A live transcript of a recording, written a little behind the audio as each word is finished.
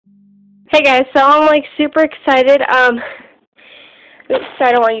Hey guys, so I'm like super excited. Oops, sorry,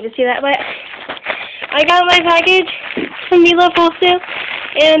 I don't want you to see that, but I got my package from Mila Wholesale,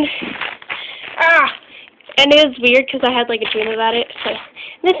 and it was weird because I had like a dream about it. So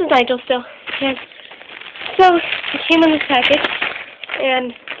this is Nigel still, and so it came in this package,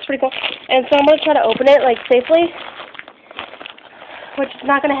 and it's pretty cool. And so I'm gonna try to open it like safely, which is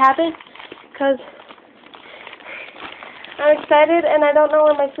not gonna happen because I'm excited and I don't know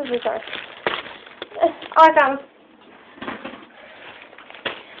where my scissors are. Oh, I found them.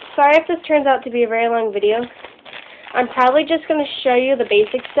 Sorry if this turns out to be a very long video. I'm probably just going to show you the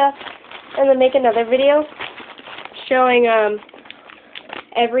basic stuff and then make another video showing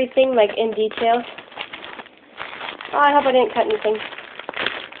everything like in detail. Oh, I hope I didn't cut anything.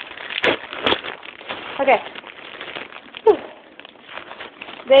 Okay. Whew.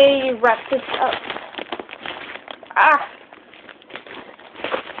 They wrapped this up.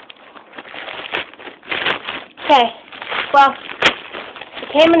 Okay, well, it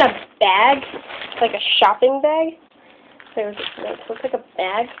came in a bag, like a shopping bag. So it looks like a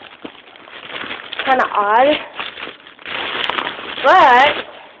bag. Kind of odd. But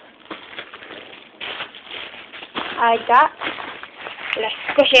I got the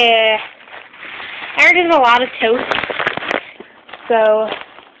squishy. I heard there's a lot of toast. So,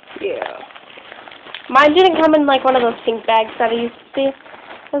 yeah. Mine didn't come in like one of those pink bags that I used to see.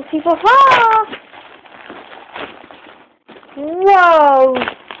 Those people, Whoa!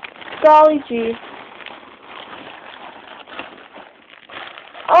 Golly gee.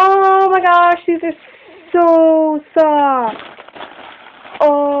 Oh my gosh, these are so soft.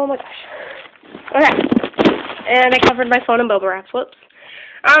 Oh my gosh. Okay. And I covered my phone in bubble wrap. Whoops.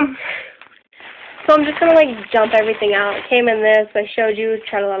 So I'm just gonna like dump everything out. It came in this, I showed you,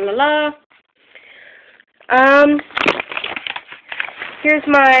 tra-la-la-la. Here's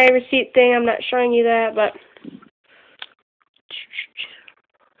my receipt thing. I'm not showing you that, but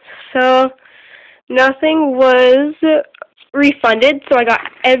so nothing was refunded, so I got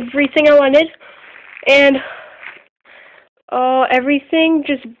everything I wanted, and everything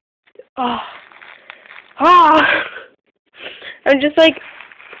just I'm just like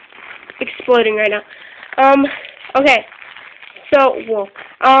exploding right now. Okay, so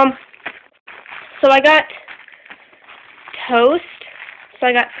so I got toast. So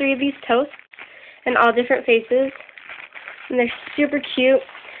I got 3 of these toasts in all different faces, and they're super cute.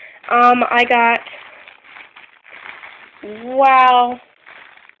 I got, wow,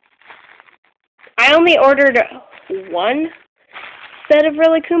 I only ordered 1 set of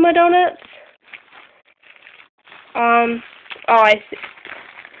Rilakkuma donuts. I see.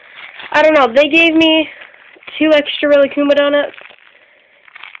 I don't know, they gave me 2 extra Rilakkuma donuts.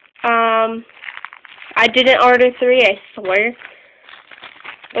 I didn't order 3, I swear.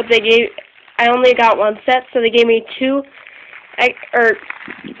 But I only got 1 set, so they gave me 2, they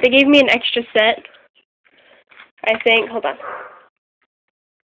gave me an extra set, I think. Hold on.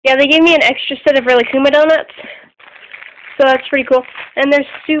 Yeah, they gave me an extra set of Rilakkuma donuts, so that's pretty cool. And they're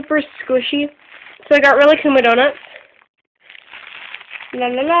super squishy. So I got Rilakkuma donuts. La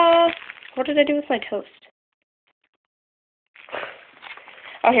la la. What did I do with my toast?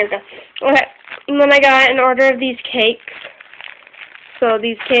 Oh, here we go. Okay. And then I got an order of these cakes. So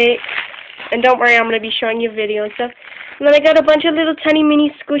these cakes, and don't worry, I'm going to be showing you a video and stuff. And then I got a bunch of little tiny mini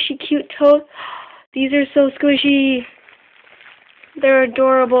squishy cute toasts. These are so squishy. They're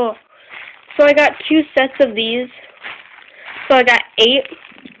adorable. So I got 2 sets of these. So I got 8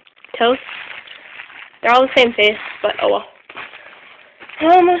 toasts. They're all the same face, but oh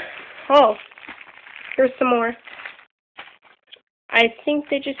well. Here's some more. I think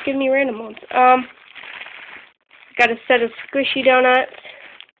they just give me random ones. Got a set of squishy donuts.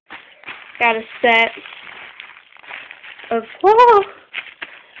 Got a set of swirled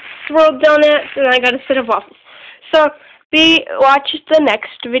donuts, and I got a set of waffles. So watch the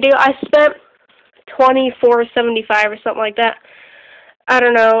next video. I spent $24.75 or something like that. I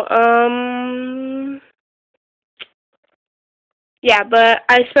don't know. Yeah, but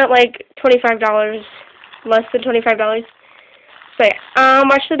I spent like $25, less than $25. So yeah,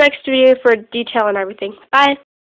 watch the next video for detail and everything. Bye.